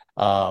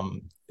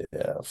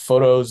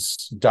 photos,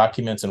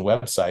 documents, and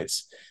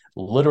websites,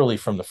 literally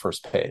from the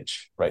first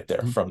page right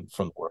there, from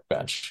the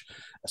workbench.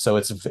 So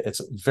it's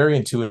very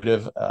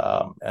intuitive,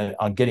 and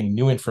on getting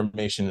new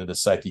information into the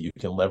site that you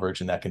can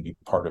leverage, and that can be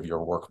part of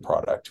your work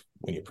product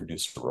when you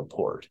produce a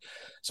report.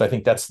 So I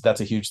think that's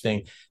a huge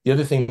thing. The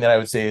other thing that I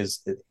would say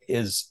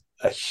is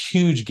a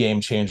huge game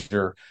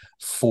changer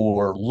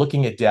for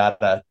looking at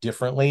data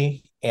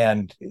differently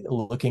and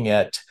looking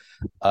at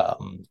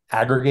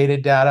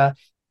aggregated data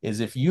is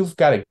if you've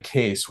got a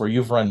case where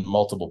you've run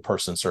multiple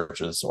person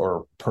searches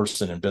or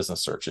person and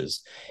business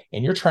searches,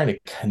 and you're trying to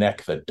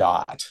connect the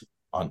dot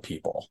on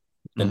people,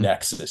 the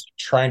nexus,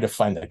 trying to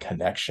find the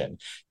connection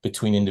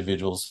between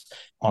individuals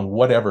on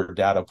whatever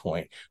data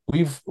point.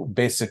 We've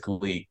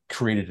basically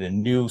created a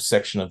new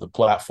section of the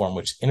platform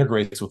which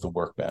integrates with the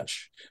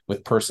workbench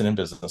with person and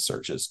business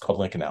searches called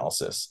link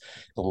analysis.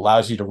 It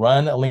allows you to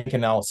run a link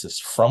analysis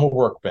from a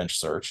workbench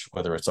search,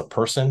 whether it's a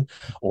person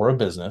or a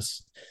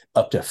business,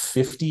 up to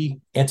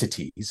 50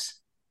 entities,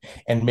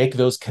 and make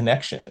those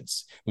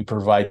connections. We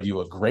provide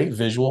you a great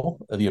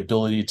visual, the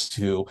ability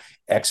to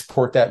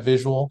export that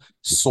visual,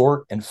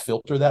 sort and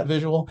filter that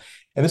visual.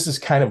 And this is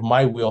kind of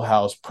my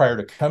wheelhouse. Prior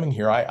to coming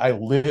here, I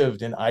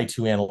lived in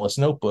I2 Analyst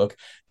Notebook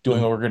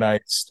doing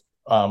organized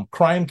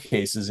crime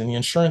cases in the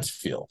insurance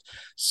field.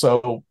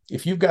 So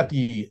if you've got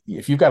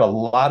a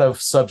lot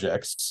of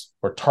subjects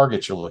or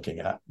targets you're looking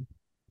at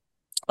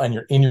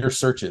in your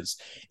searches,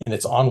 and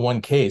it's on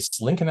one case,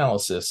 link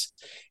analysis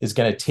is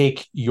going to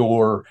take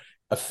your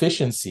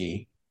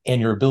efficiency and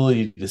your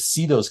ability to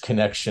see those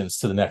connections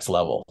to the next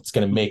level. It's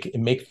going to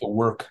make the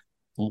work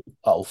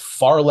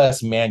far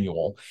less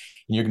manual,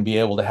 and you're going to be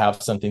able to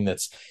have something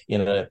that's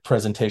in a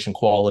presentation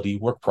quality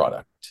work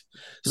product.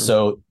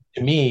 So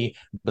to me,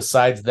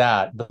 besides the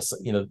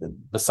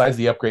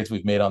upgrades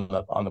we've made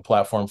on the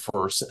platform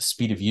for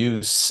speed of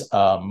use,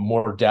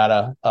 more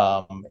data,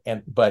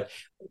 but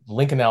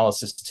link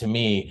analysis to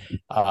me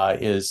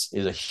is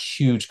a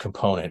huge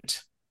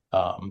component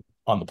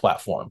on the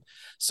platform.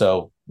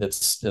 So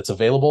it's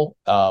available.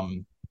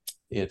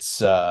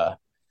 It's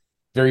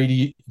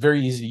very,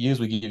 very easy to use.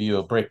 We give you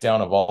a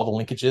breakdown of all the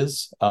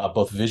linkages,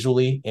 both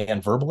visually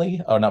and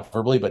verbally, or not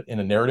verbally, but in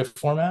a narrative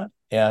format.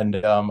 And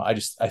I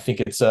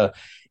think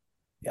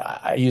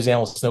I use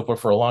Analyst Notebook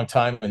for a long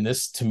time, and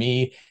this to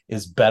me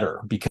is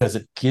better because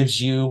it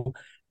gives you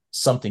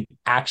something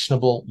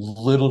actionable,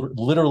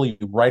 literally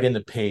right in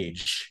the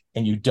page,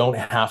 and you don't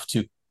have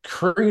to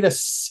create a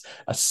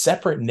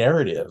separate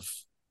narrative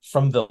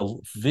from the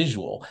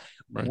visual.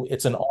 Right.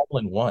 It's an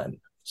all-in-one.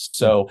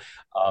 So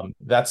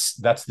that's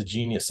the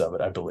genius of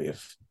it, I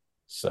believe.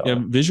 So yeah,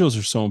 visuals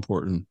are so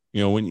important.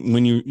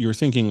 When you're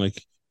thinking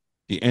like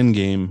the end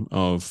game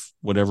of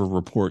whatever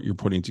report you're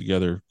putting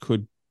together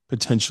could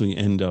potentially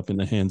end up in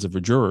the hands of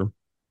a juror.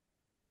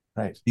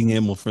 Right. Being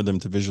able for them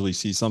to visually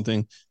see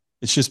something,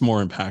 it's just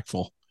more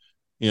impactful.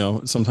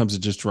 Sometimes it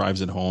just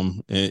drives it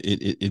home.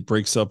 It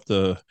breaks up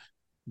the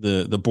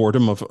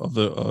boredom of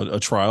a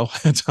trial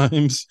at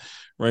times,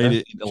 right?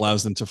 It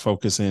allows them to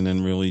focus in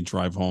and really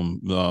drive home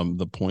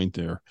the point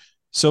there.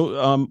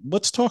 So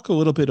let's talk a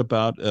little bit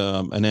about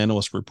an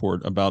analyst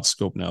report about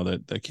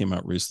Skopenow that came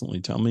out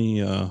recently. Tell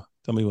me a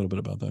little bit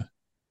about that.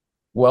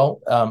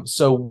 Well,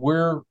 so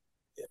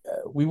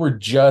we were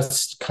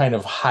just kind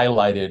of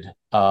highlighted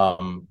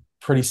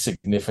pretty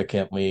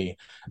significantly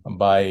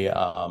by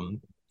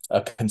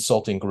a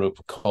consulting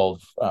group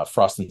called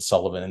Frost and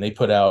Sullivan, and they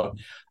put out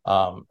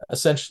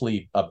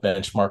essentially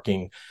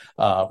benchmarking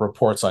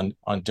reports on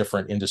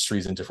different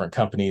industries and different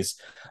companies.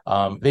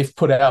 They've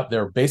put out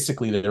their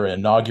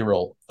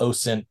inaugural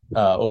OSINT,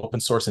 Open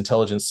Source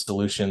Intelligence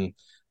Solution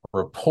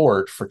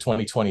report for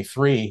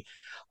 2023.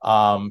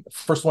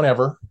 First one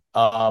ever.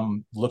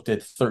 Looked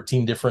at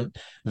 13 different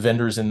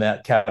vendors in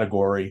that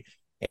category,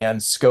 and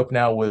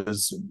Skopenow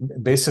was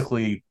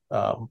basically,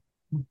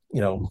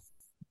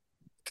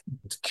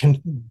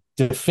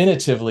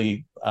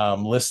 definitively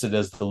listed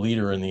as the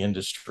leader in the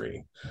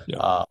industry.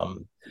 Yeah.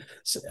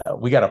 So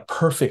we got a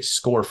perfect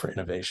score for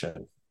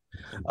innovation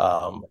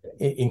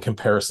in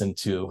comparison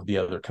to the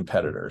other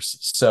competitors.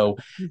 So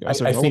I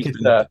think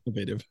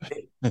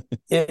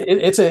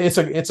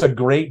it's a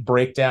great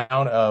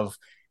breakdown of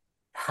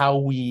how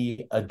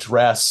we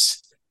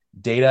address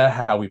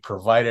data, how we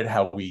provide it,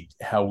 how we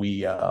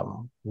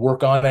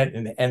work on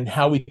it, and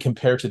how we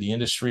compare to the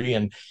industry.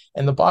 And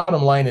the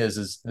bottom line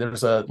is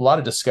there's a lot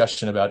of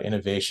discussion about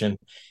innovation,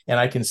 and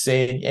I can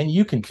say, and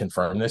you can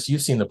confirm this,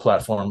 you've seen the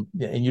platform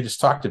and you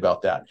just talked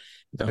about that.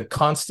 The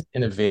constant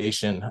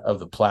innovation of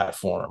the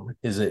platform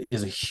is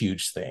a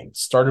huge thing.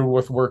 Started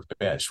with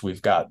Workbench.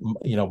 We've got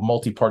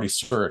multi-party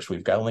search.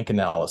 We've got link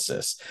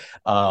analysis.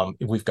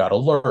 We've got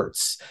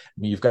alerts.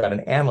 You've got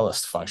an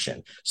analyst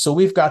function. So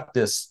we've got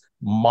this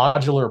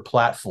modular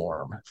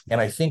platform,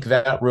 and I think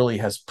that really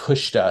has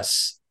pushed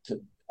us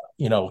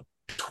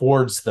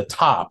towards the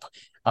top,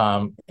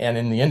 and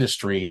in the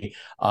industry,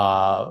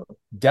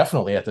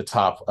 definitely at the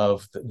top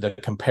of the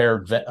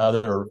compared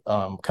other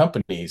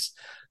companies.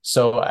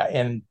 So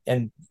and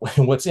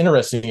what's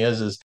interesting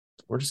is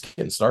we're just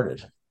getting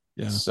started.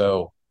 Yeah.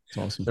 So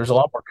awesome. There's a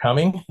lot more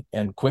coming,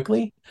 and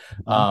quickly.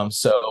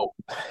 So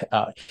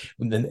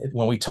when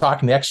we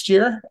talk next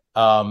year,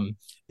 you'll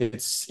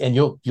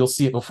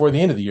see it before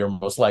the end of the year,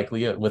 most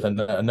likely, with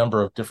a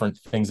number of different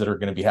things that are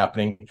going to be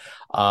happening.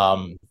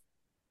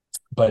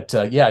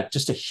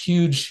 Just a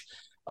huge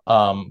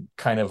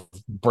kind of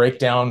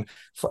breakdown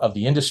of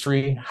the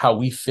industry, how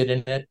we fit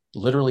in it,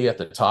 literally at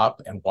the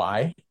top, and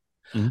why.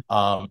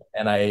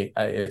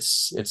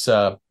 It's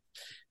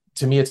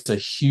to me, it's a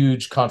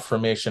huge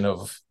confirmation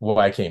of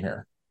why I came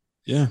here.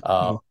 Yeah.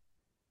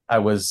 I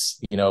was,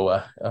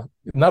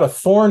 not a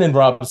thorn in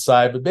Rob's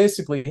side, but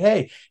basically,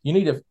 hey, you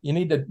need to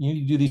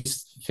do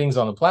these things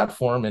on the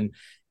platform,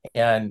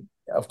 and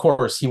of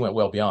course, he went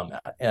well beyond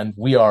that, and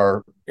we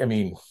are,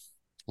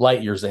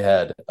 light years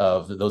ahead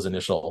of those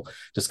initial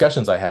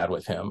discussions I had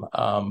with him.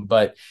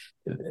 But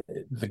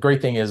the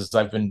great thing is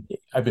I've been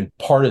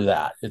part of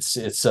that.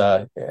 It's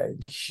a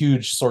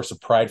huge source of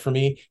pride for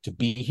me to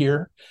be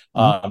here,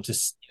 to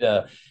see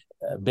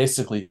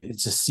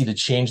the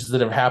changes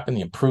that have happened,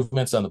 the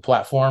improvements on the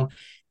platform,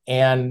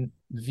 and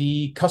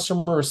the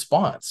customer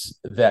response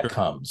that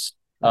comes,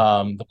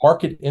 the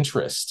market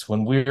interest.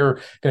 When we're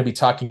going to be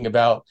talking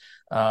about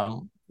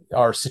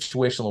our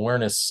situational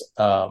awareness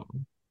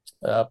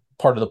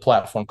part of the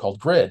platform called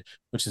Grid,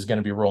 which is going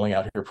to be rolling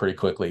out here pretty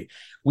quickly,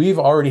 we've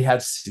already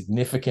had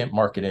significant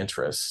market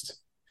interest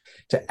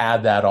to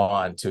add that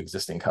on to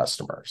existing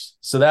customers.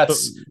 So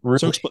that's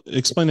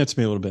explain that to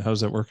me a little bit. How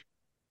does that work?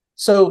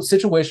 So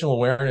situational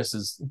awareness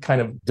is kind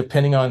of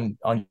depending on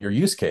your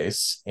use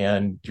case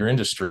and your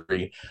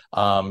industry.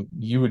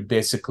 You would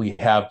basically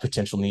have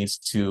potential needs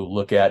to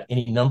look at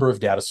any number of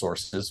data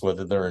sources,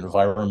 whether they're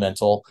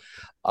environmental,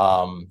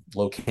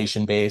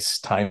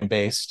 location-based,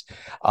 time-based,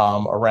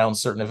 around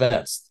certain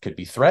events. Could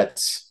be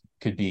threats,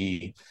 could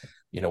be,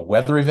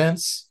 weather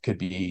events, could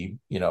be,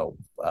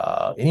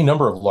 any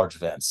number of large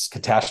events,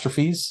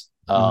 catastrophes,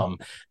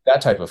 that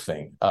type of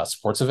thing,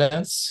 sports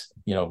events,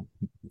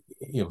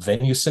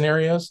 venue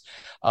scenarios,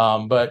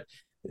 but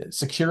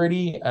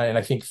security, and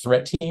I think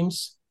threat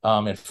teams,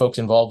 and folks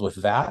involved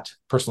with that,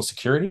 personal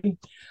security,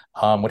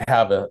 would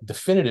have a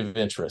definitive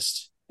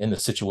interest in the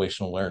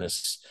situational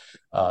awareness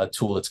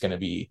tool that's going to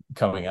be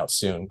coming out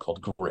soon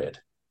called Grid.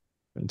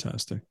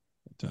 Fantastic.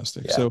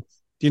 Yeah. So,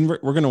 Dean, we're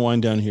going to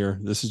wind down here.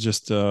 This is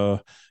just we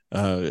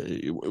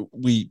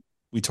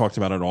talked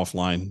about it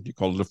offline. You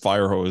called it a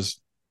fire hose.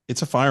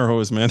 It's a fire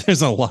hose, man.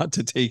 There's a lot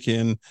to take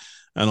in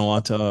and a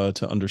lot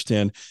to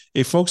understand.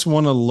 If folks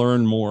want to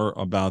learn more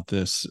about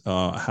this,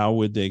 how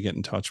would they get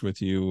in touch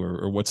with you,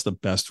 or what's the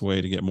best way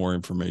to get more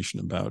information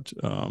about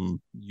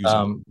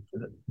using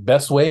it?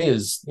 Best way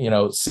is,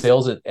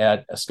 sales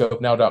at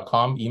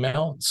skopenow.com,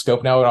 email,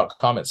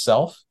 skopenow.com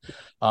itself.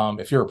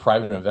 If you're a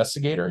private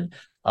investigator,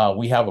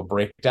 we have a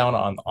breakdown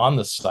on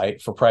the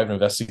site for private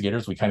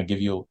investigators. We kind of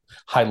give you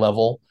a high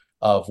level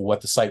of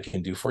what the site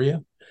can do for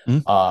you.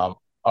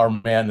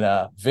 Our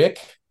man, Vic,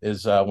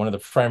 is one of the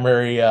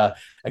primary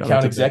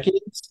account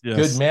executives.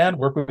 Yes. Good man.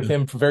 Work with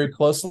him very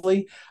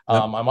closely.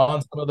 Yep. I'm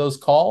on some of those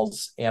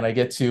calls, and I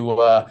get to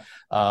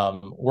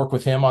work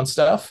with him on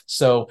stuff.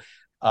 So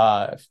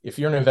if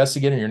you're an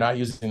investigator and you're not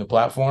using the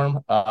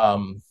platform,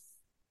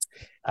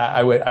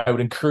 I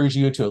would encourage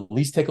you to at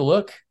least take a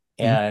look.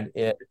 And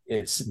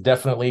it's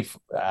definitely,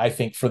 I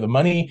think, for the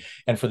money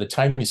and for the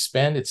time you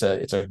spend, it's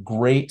a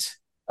great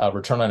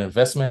return on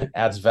investment,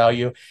 adds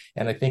value,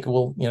 and I think it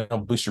will,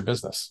 boost your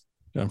business.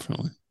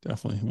 Definitely.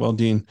 Well,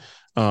 Dean,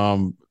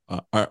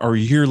 our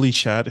yearly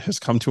chat has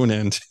come to an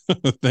end.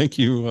 Thank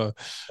you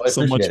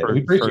so much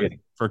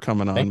for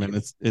coming on,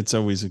 man. It's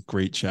always a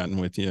great chatting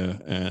with you.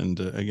 And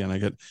again,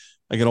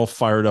 I get all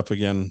fired up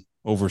again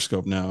over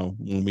Skopenow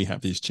when we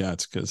have these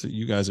chats, because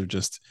you guys are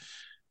just,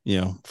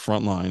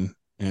 frontline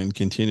and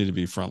continue to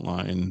be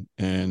frontline.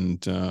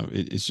 And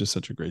it's just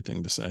such a great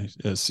thing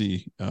to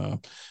see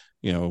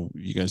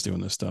you guys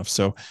doing this stuff.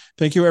 So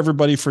thank you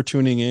everybody for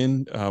tuning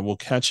in. We'll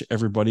catch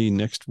everybody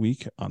next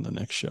week on the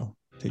next show.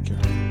 Take care.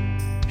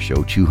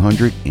 Show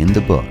 200 in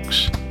the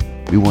books.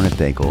 We want to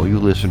thank all you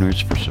listeners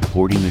for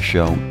supporting the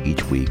show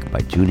each week by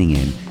tuning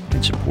in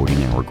and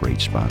supporting our great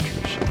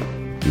sponsors.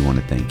 We want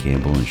to thank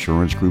Campbell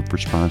Insurance Group for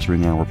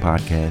sponsoring our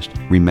podcast.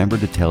 Remember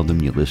to tell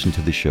them you listen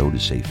to the show to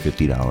save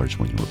 $50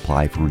 when you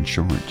apply for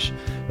insurance.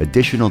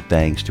 Additional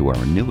thanks to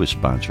our newest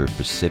sponsor,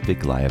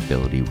 Pacific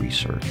Liability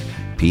Research,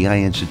 PI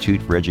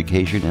Institute for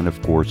Education, and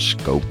of course,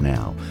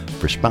 Skopenow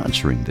for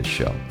sponsoring this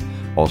show.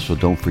 Also,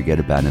 don't forget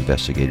about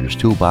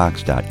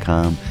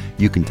investigatorstoolbox.com.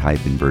 You can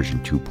type in version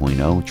 2.0,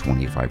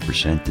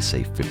 25% to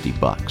save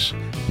 $50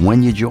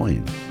 when you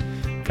join.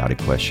 Got a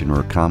question or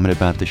a comment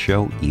about the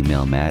show?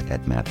 Email Matt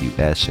at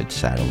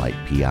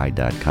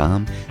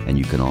matthews@satellitepi.com, and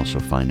you can also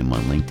find him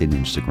on LinkedIn,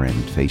 Instagram,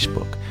 and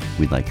Facebook.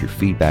 We'd like your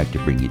feedback to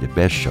bring you the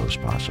best shows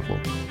possible.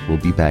 We'll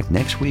be back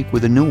next week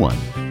with a new one,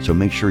 so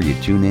make sure you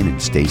tune in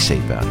and stay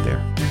safe out there.